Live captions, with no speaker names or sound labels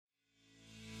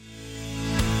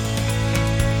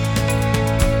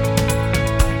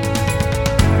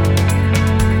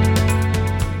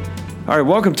All right,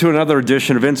 welcome to another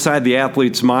edition of Inside the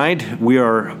Athlete's Mind. We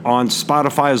are on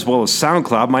Spotify as well as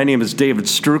SoundCloud. My name is David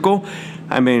Strukel.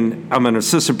 I'm an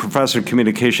assistant professor of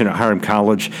communication at Hiram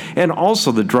College and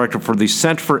also the director for the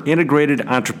Center for Integrated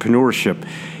Entrepreneurship.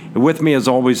 With me, as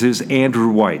always, is Andrew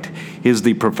White. He is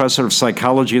the professor of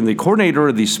psychology and the coordinator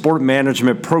of the sport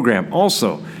management program,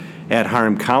 also at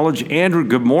Hiram College. Andrew,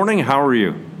 good morning. How are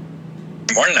you?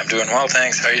 Good morning. I'm doing well,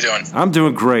 thanks. How are you doing? I'm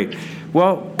doing great.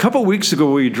 Well, a couple of weeks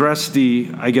ago, we addressed the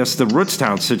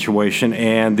Rootstown situation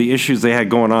and the issues they had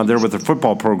going on there with the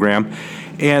football program,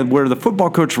 and where the football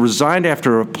coach resigned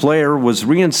after a player was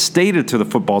reinstated to the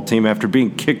football team after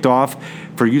being kicked off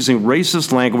for using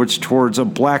racist language towards a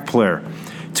black player.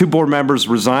 2 board members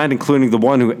resigned, including the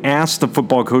one who asked the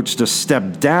football coach to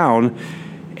step down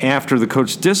after the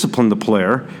coach disciplined the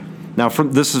player. Now,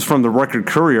 this is from the Record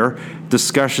Courier.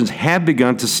 Discussions have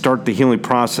begun to start the healing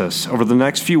process. Over the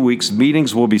next few weeks,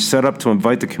 meetings will be set up to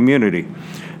invite the community.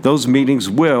 Those meetings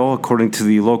will, according to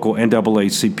the local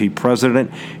NAACP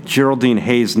president, Geraldine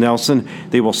Hayes Nelson,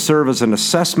 they will serve as an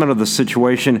assessment of the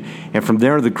situation, and from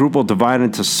there, the group will divide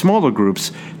into smaller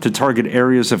groups to target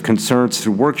areas of concerns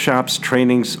through workshops,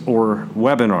 trainings, or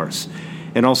webinars.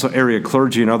 And also area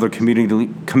clergy and other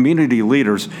community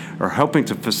leaders are helping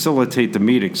to facilitate the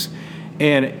meetings.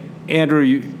 And Andrew,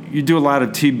 you do a lot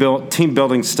of team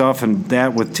building stuff and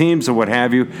that with teams and what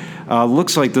have you.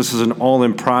 Looks like this is an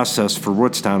all-in process for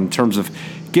Rootstown in terms of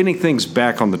getting things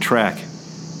back on the track.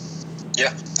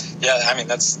 Yeah. I mean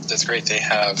that's great. They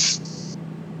have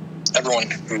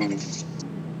everyone who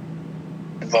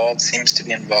seems to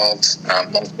be involved.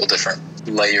 Multiple different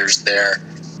layers there.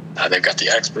 They've got the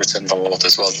experts involved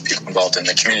as well as the people involved in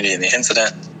the community and the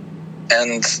incident.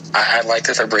 And I like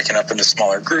that they're breaking up into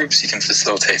smaller groups. You can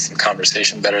facilitate some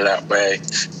conversation better that way,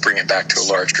 bring it back to a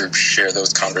large group, share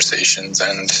those conversations.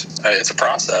 And it's a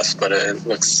process, but it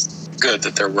looks good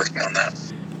that they're working on that.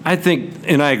 I think,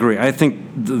 and I agree, I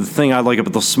think the thing I like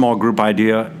about the small group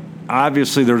idea,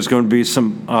 obviously there's going to be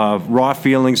some raw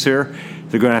feelings here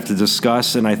they're going to have to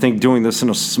discuss. And I think doing this in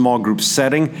a small group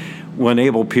setting will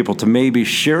enable people to maybe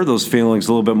share those feelings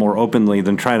a little bit more openly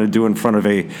than trying to do in front of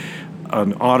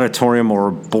an auditorium or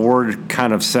a board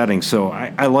kind of setting. So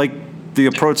I like the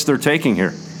approach they're taking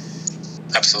here.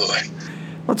 Absolutely.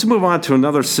 Let's move on to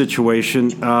another situation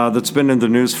that's been in the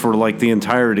news for like the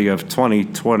entirety of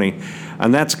 2020,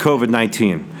 and that's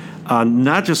COVID-19.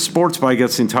 Not just sports, but I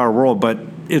guess the entire world, but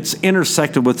it's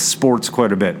intersected with sports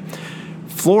quite a bit.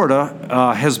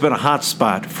 Florida has been a hot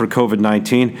spot for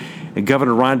COVID-19. And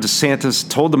Governor Ron DeSantis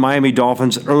told the Miami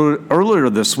Dolphins earlier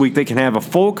this week they can have a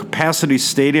full-capacity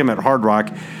stadium at Hard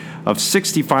Rock of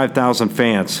 65,000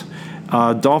 fans.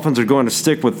 Dolphins are going to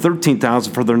stick with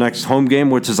 13,000 for their next home game,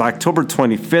 which is October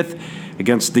 25th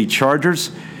against the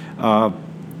Chargers.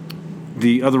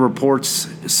 The other reports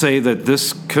say that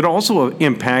this could also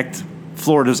impact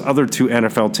Florida's other 2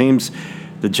 NFL teams,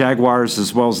 the Jaguars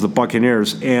as well as the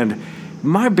Buccaneers. And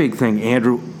my big thing,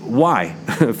 Andrew, why?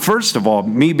 First of all,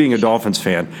 me being a Dolphins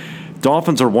fan,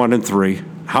 Dolphins are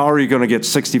 1-3. How are you going to get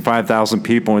 65,000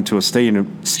 people into a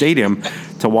stadium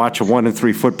to watch a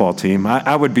 1-3 football team?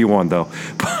 I would be one, though.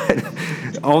 But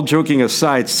all joking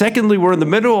aside, secondly, we're in the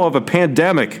middle of a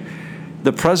pandemic.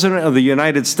 The President of the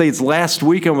United States last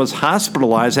weekend was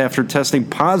hospitalized after testing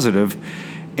positive,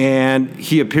 and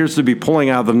he appears to be pulling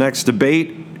out of the next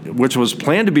debate, which was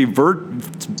planned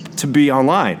to be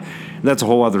online. That's a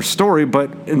whole other story.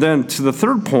 And then to the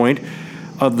third point,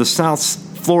 the South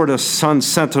Florida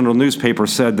Sun-Sentinel newspaper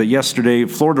said that yesterday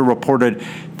Florida reported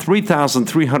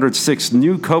 3,306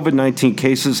 new COVID-19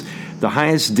 cases, the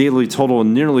highest daily total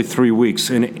in nearly 3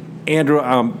 weeks. And Andrew,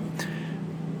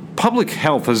 public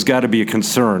health has got to be a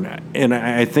concern. And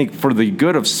I think for the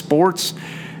good of sports,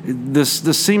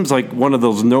 this seems like one of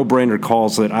those no-brainer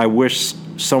calls that I wish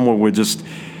someone would just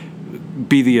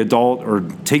be the adult or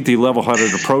take the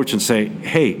level-headed approach and say,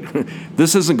 hey,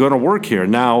 this isn't going to work here.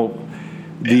 Now,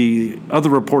 the other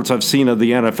reports I've seen of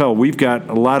the NFL, we've got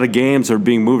a lot of games that are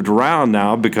being moved around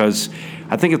now because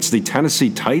I think it's the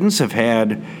Tennessee Titans have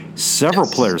had several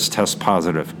players test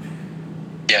positive.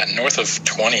 Yeah, north of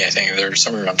 20, I think. They're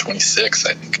somewhere around 26,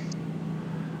 I think.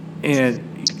 And,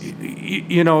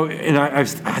 and I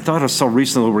thought I saw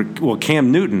recently where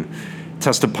Cam Newton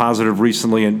tested positive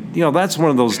recently, and that's one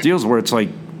of those deals where it's like,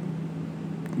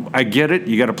 I get it,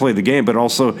 you got to play the game, but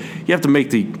also you have to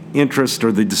make the interest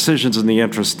or the decisions in the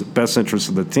best interest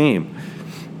of the team.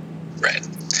 Right.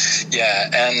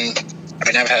 Yeah, and I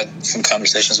mean I've had some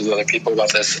conversations with other people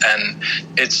about this, and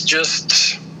it's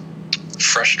just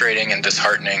frustrating and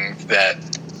disheartening that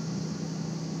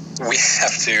we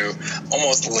have to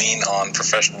almost lean on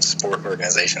professional sport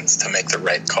organizations to make the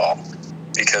right call.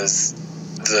 because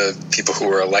the people who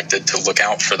are elected to look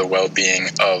out for the well-being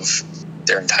of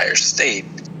their entire state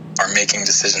are making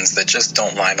decisions that just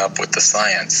don't line up with the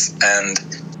science. And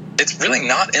it's really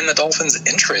not in the Dolphins'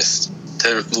 interest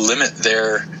to limit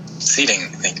their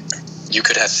seating. You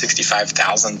could have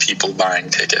 65,000 people buying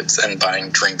tickets and buying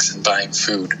drinks and buying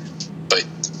food, but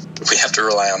we have to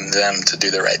rely on them to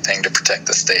do the right thing to protect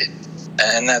the state.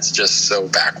 And that's just so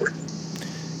backward.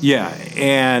 Yeah,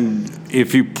 and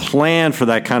if you plan for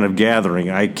that kind of gathering,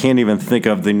 I can't even think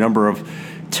of the number of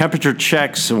temperature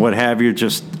checks and what have you.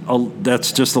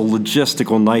 That's just a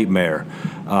logistical nightmare.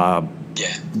 Yeah,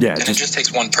 and it just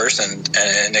takes one person,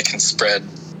 and it can spread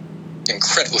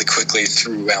incredibly quickly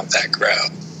throughout that crowd.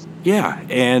 Yeah,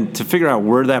 and to figure out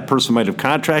where that person might have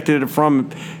contracted it from,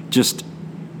 just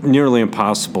nearly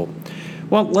impossible.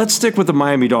 Well, let's stick with the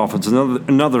Miami Dolphins.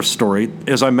 Another story.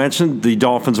 As I mentioned, the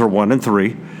Dolphins are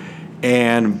 1-3,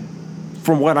 and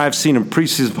from what I've seen in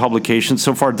preseason publications,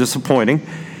 so far disappointing.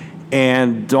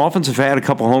 And Dolphins have had a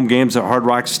couple home games at Hard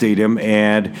Rock Stadium,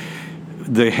 and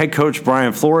the head coach,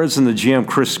 Brian Flores, and the GM,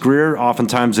 Chris Greer,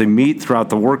 oftentimes they meet throughout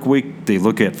the work week. They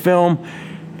look at film,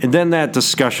 and then that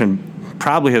discussion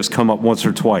probably has come up once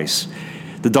or twice.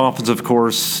 The Dolphins, of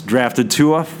course, drafted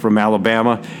Tua from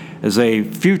Alabama as a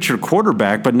future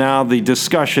quarterback, but now the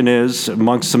discussion is,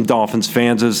 amongst some Dolphins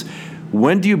fans, is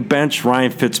when do you bench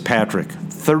Ryan Fitzpatrick?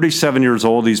 37 years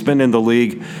old. He's been in the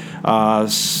league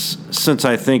since,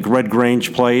 I think, Red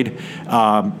Grange played.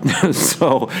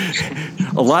 So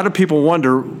a lot of people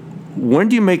wonder, when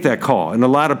do you make that call? And a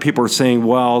lot of people are saying,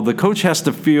 well, the coach has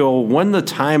to feel when the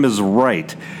time is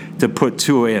right to put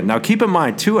Tua in. Now, keep in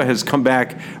mind, Tua has come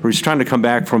back, or he's trying to come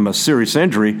back from a serious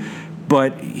injury,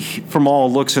 but from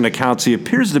all looks and accounts, he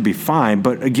appears to be fine.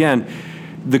 But again,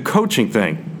 the coaching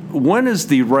thing, when is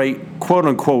the right,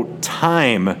 quote-unquote,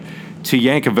 time to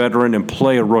yank a veteran and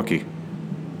play a rookie?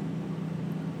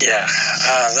 Yeah,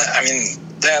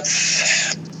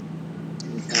 that's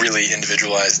really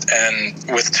individualized. And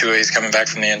with Tua, he's coming back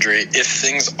from the injury. If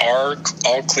things are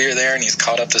all clear there and he's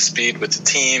caught up to speed with the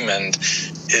team and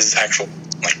his actual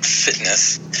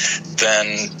fitness,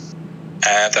 then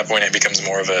at that point it becomes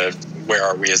more of a where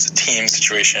are we as a team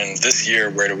situation this year,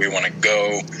 where do we want to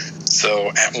go? So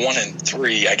at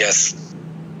 1-3, I guess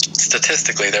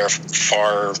statistically they're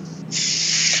far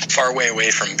way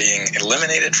away from being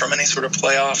eliminated from any sort of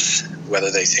playoffs.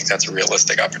 Whether they think that's a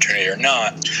realistic opportunity or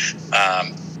not,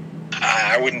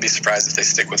 I wouldn't be surprised if they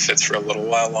stick with Fitz for a little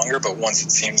while longer. But once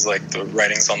it seems like the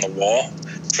writing's on the wall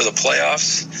for the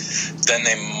playoffs, then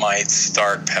they might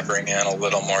start peppering in a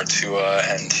little more Tua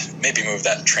and maybe move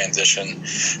that transition,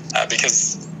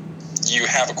 because you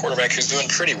have a quarterback who's doing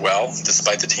pretty well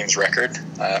despite the team's record.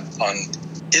 On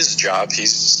his job, he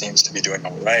seems to be doing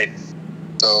all right.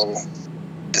 So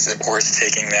is it worth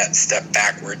taking that step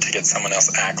backward to get someone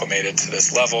else acclimated to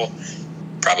this level?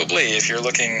 Probably. If you're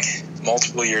looking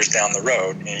multiple years down the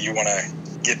road, you want to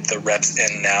get the reps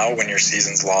in now when your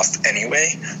season's lost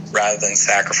anyway, rather than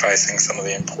sacrificing some of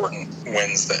the important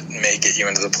wins that may get you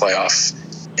into the playoffs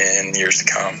in years to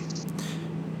come.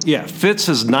 Yeah, Fitz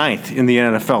is 9th in the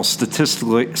NFL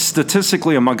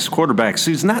statistically amongst quarterbacks.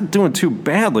 So he's not doing too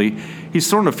badly. He's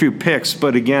thrown a few picks,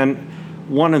 but again,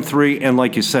 1-3, and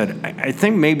like you said, I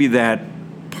think maybe that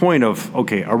point of,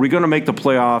 okay, are we going to make the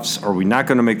playoffs? Are we not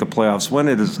going to make the playoffs?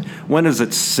 When is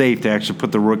it safe to actually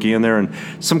put the rookie in there in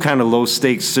some kind of low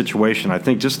stakes situation? I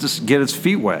think just to get his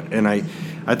feet wet, and I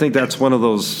think that's one of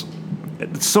those.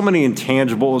 So many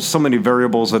intangibles, so many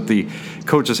variables that the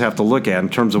coaches have to look at in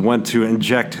terms of when to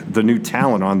inject the new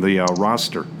talent on the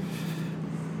roster.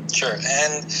 Sure,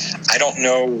 and I don't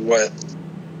know what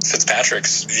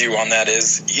Fitzpatrick's view on that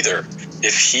is either.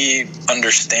 If he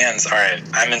understands, all right,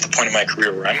 I'm at the point in my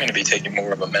career where I'm going to be taking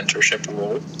more of a mentorship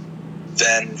role,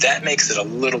 then that makes it a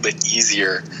little bit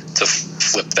easier to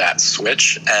flip that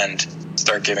switch and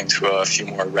start giving to a few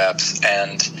more reps.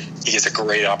 And he gets a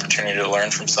great opportunity to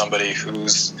learn from somebody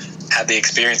who's had the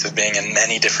experience of being in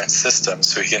many different systems,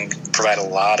 so he can provide a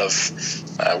lot of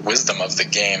wisdom of the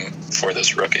game for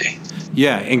this rookie.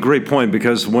 Yeah, and great point,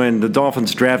 because when the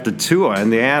Dolphins drafted Tua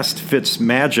and they asked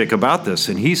Fitzmagic about this,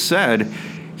 and he said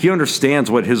he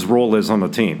understands what his role is on the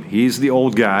team. He's the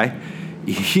old guy.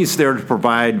 He's there to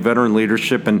provide veteran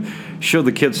leadership and show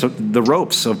the kids the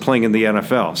ropes of playing in the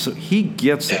NFL. So he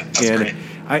gets it. That's great.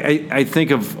 I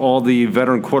think of all the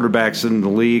veteran quarterbacks in the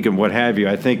league and what have you.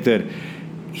 I think that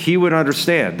he would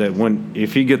understand that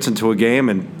if he gets into a game,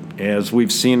 and as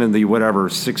we've seen in the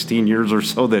 16 years or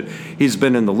so that he's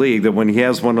been in the league, that when he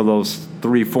has one of those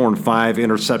 3, 4, and 5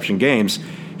 interception games,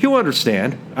 he'll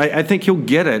understand. I think he'll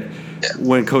get it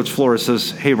when Coach Flores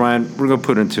says, hey, Ryan, we're going to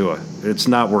put into it. It's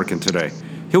not working today.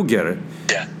 He'll get it.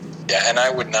 Yeah. Yeah, and I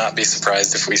would not be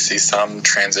surprised if we see some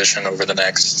transition over the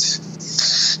next,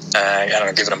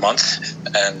 give it a month.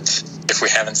 And if we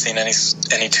haven't seen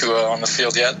any Tua on the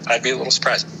field yet, I'd be a little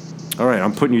surprised. All right,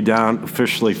 I'm putting you down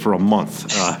officially for a month.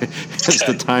 That's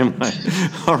the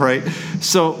timeline. All right.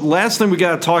 So last thing we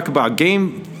got to talk about,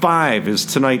 Game 5 is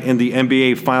tonight in the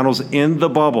NBA Finals in the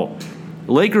bubble.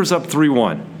 Lakers up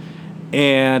 3-1.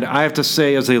 And I have to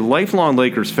say, as a lifelong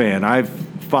Lakers fan, I've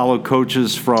followed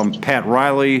coaches from Pat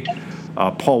Riley,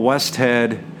 Paul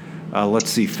Westhead,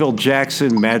 Phil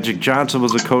Jackson, Magic Johnson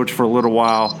was a coach for a little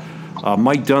while,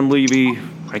 Mike Dunleavy.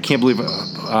 I can't believe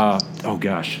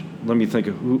let me think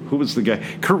of who was the guy.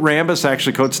 Kurt Rambis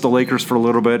actually coached the Lakers for a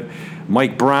little bit.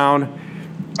 Mike Brown.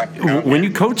 When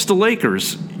you coach the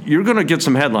Lakers, you're going to get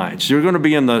some headlines. You're going to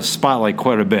be in the spotlight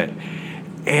quite a bit.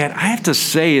 And I have to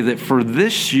say that for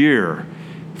this year,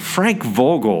 Frank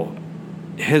Vogel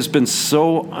has been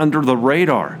so under the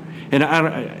radar. And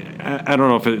I don't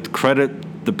know if it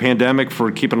credit the pandemic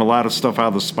for keeping a lot of stuff out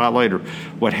of the spotlight or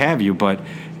what have you, but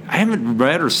I haven't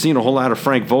read or seen a whole lot of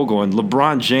Frank Vogel. And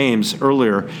LeBron James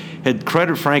earlier had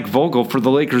credited Frank Vogel for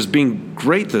the Lakers being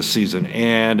great this season.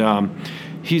 And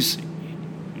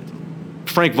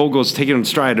Frank Vogel is taking in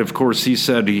stride. Of course, he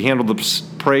said he handled the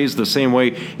praise the same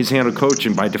way he's handled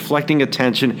coaching, by deflecting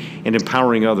attention and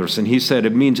empowering others. And he said,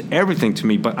 it means everything to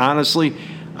me, but honestly,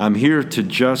 I'm here to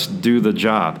just do the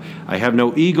job. I have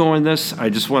no ego in this. I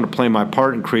just want to play my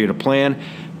part and create a plan,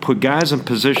 put guys in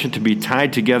position to be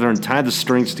tied together and tie the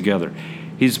strings together.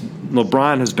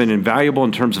 LeBron has been invaluable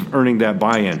in terms of earning that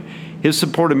buy-in. His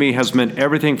support of me has meant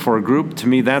everything for a group. To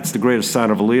me, that's the greatest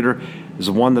sign of a leader, is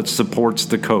one that supports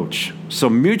the coach. So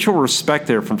mutual respect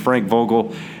there from Frank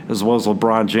Vogel as well as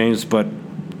LeBron James, but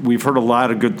we've heard a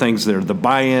lot of good things there. The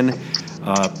buy-in,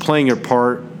 playing your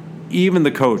part, even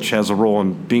the coach has a role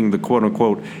in being the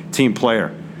quote-unquote team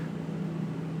player.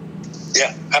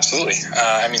 Yeah, absolutely.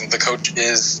 The coach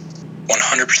is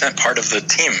 100% part of the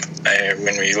team.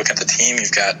 When we look at the team,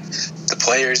 you've got the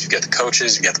players, you've got the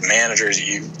coaches, you've got the managers.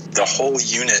 The whole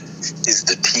unit is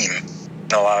the team.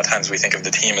 And a lot of times we think of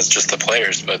the team as just the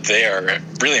players, but they are a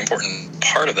really important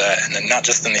part of that. And then not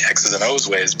just in the X's and O's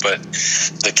ways, but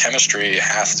the chemistry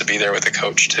has to be there with the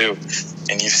coach too.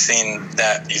 And you've seen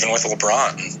that even with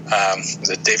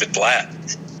LeBron, David Blatt.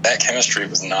 That chemistry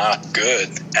was not good,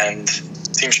 and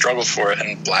the team struggled for it,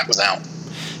 and Blatt was out.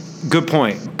 Good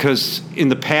point, because in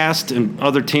the past, in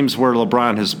other teams where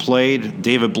LeBron has played,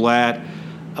 David Blatt,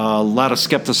 a lot of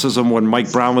skepticism when Mike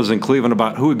Brown was in Cleveland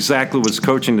about who exactly was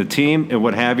coaching the team and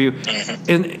what have you.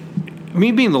 Mm-hmm. And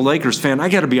me being the Lakers fan, I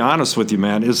got to be honest with you,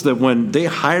 man, is that when they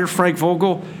hired Frank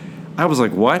Vogel, I was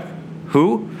like, what?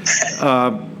 Who?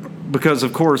 Because,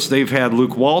 of course, they've had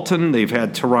Luke Walton, they've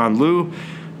had Tyronn Lue,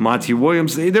 Monty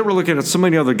Williams. They were looking at so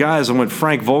many other guys, and when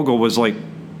Frank Vogel was like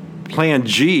Plan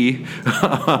G,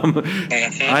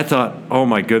 I thought, oh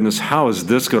my goodness, how is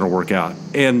this going to work out?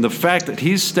 And the fact that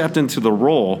he's stepped into the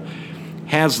role,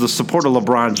 has the support of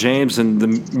LeBron James, and the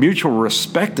mutual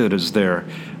respect that is there,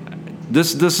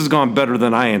 this has gone better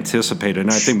than I anticipated,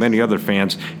 and I think many other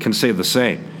fans can say the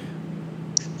same.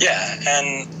 Yeah,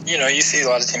 and you see a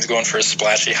lot of teams going for a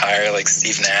splashy hire like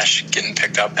Steve Nash getting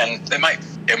picked up, and it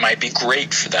might be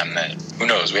great for them. That who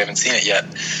knows? We haven't seen it yet.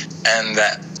 And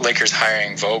that Lakers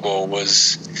hiring Vogel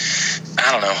was,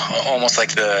 I don't know, almost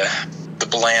like the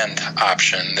bland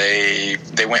option. They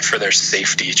went for their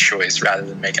safety choice rather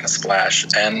than making a splash,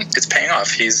 and it's paying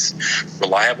off. He's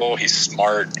reliable. He's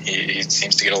smart. He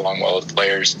seems to get along well with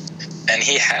players, and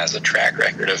he has a track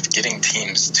record of getting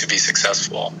teams to be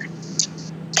successful.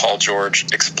 Paul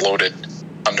George exploded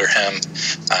under him.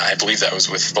 I believe that was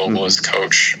with Vogel as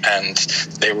coach, and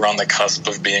they were on the cusp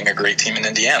of being a great team in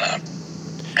Indiana.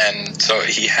 And so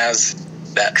he has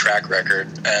that track record.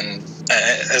 And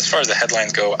as far as the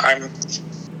headlines go,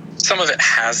 some of it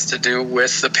has to do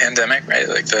with the pandemic, right?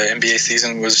 Like the NBA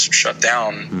season was shut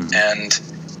down, and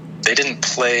they didn't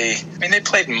play. They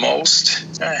played most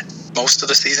of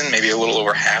the season, maybe a little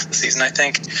over half the season, I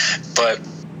think. But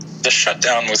the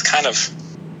shutdown was kind of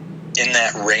in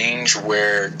that range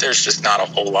where there's just not a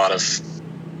whole lot of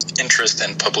interest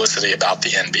and publicity about the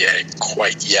NBA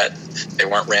quite yet. They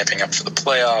weren't ramping up for the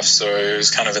playoffs, so it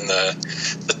was kind of in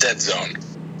the dead zone.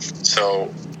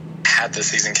 So had the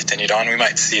season continued on, we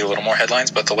might see a little more headlines,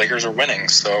 but the Lakers are winning,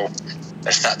 so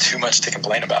there's not too much to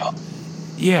complain about.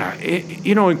 Yeah,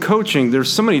 in coaching,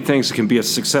 there's so many things that can be a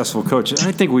successful coach. And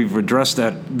I think we've addressed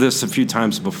this a few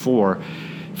times before.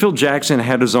 Phil Jackson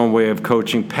had his own way of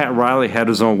coaching. Pat Riley had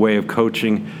his own way of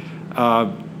coaching.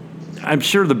 I'm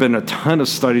sure there have been a ton of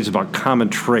studies about common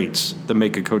traits that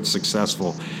make a coach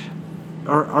successful.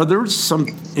 are there some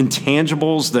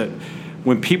intangibles that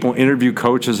when people interview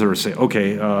coaches or say,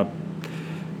 okay,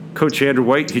 Coach Andrew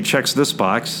White, he checks this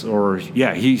box, or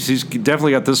he's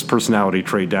definitely got this personality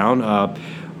trait down. Are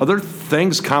there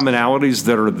things, commonalities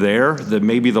that are there that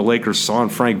maybe the Lakers saw in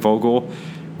Frank Vogel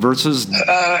versus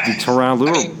the Tyronn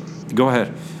Lue? Go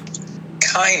ahead.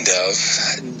 Kind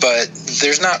of, but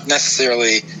there's not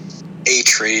necessarily a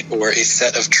trait or a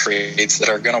set of traits that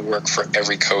are going to work for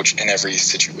every coach in every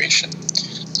situation.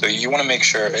 So you want to make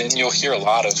sure, and you'll hear a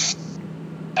lot of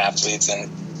athletes and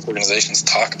organizations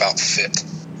talk about fit,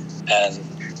 and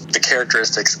the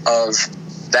characteristics of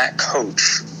that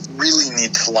coach really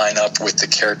need to line up with the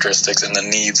characteristics and the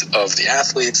needs of the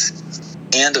athletes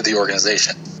and of the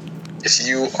organization. If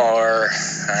you are,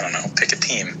 pick a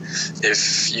team.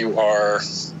 If you are,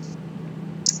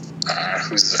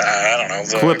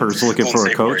 the Clippers looking for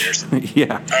a coach.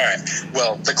 Yeah. All right.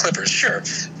 Well, the Clippers, sure.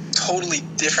 Totally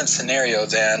different scenario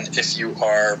than if you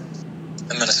are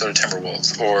the Minnesota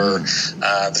Timberwolves or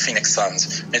the Phoenix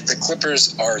Suns. The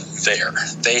Clippers are there.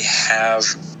 They have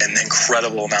an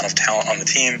incredible amount of talent on the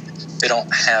team. They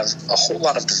don't have a whole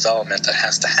lot of development that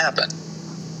has to happen.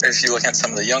 If you look at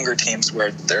some of the younger teams where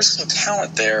there's some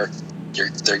talent there,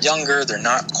 they're younger, they're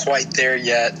not quite there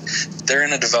yet, they're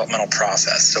in a developmental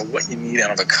process. So what you need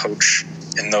out of a coach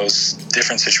in those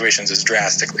different situations is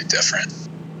drastically different.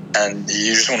 And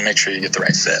you just want to make sure you get the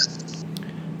right fit.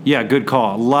 Yeah, good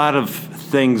call. A lot of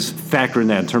things factor in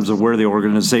that in terms of where the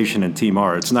organization and team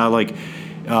are. It's not like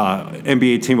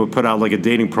NBA team would put out like a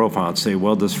dating profile and say,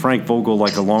 well, does Frank Vogel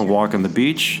like a long walk on the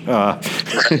beach?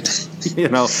 Right.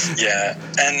 Yeah,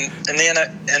 and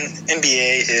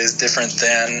NBA is different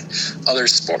than other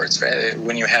sports, right?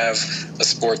 When you have a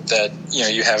sport that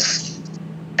you have,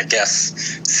 I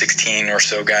guess, 16 or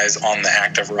so guys on the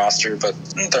active roster, but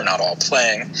they're not all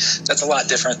playing. That's a lot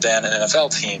different than an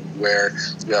NFL team where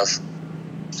you have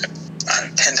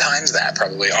 10 times that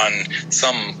probably on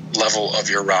some level of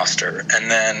your roster. And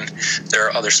then there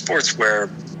are other sports where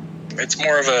it's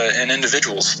more of an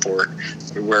individual sport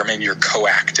where maybe you're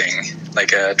co-acting,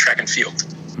 like a track and field.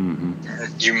 Mm-hmm.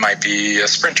 You might be a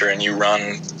sprinter and you run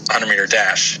 100-meter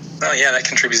dash. Well, yeah, that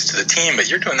contributes to the team, but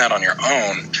you're doing that on your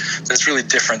own. So it's really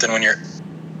different than when you're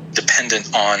dependent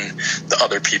on the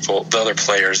other people, the other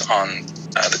players on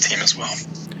the team as well.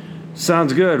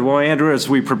 Sounds good. Well, Andrew, as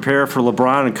we prepare for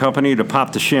LeBron and company to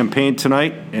pop the champagne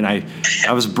tonight, and I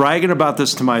was bragging about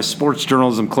this to my sports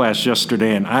journalism class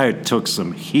yesterday, and I took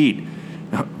some heat.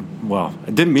 Well,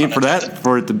 I didn't mean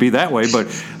for it to be that way, but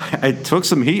I took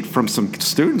some heat from some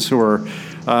students who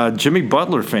are Jimmy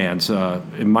Butler fans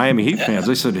and Miami Heat fans.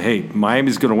 They said, "Hey,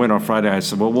 Miami's going to win on Friday." I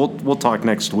said, "Well, we'll talk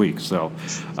next week." So,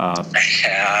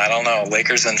 I don't know.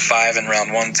 Lakers in 5 in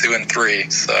round 1, 2, and 3.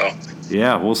 So.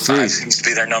 Yeah, we'll see. 5 seems to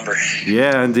be their number.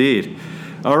 Yeah, indeed.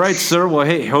 All right, sir. Well,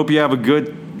 hey, hope you have a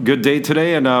good day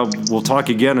today, and we'll talk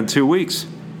again in 2 weeks.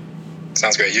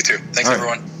 Sounds great. You too. Thanks,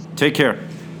 everyone. Take care.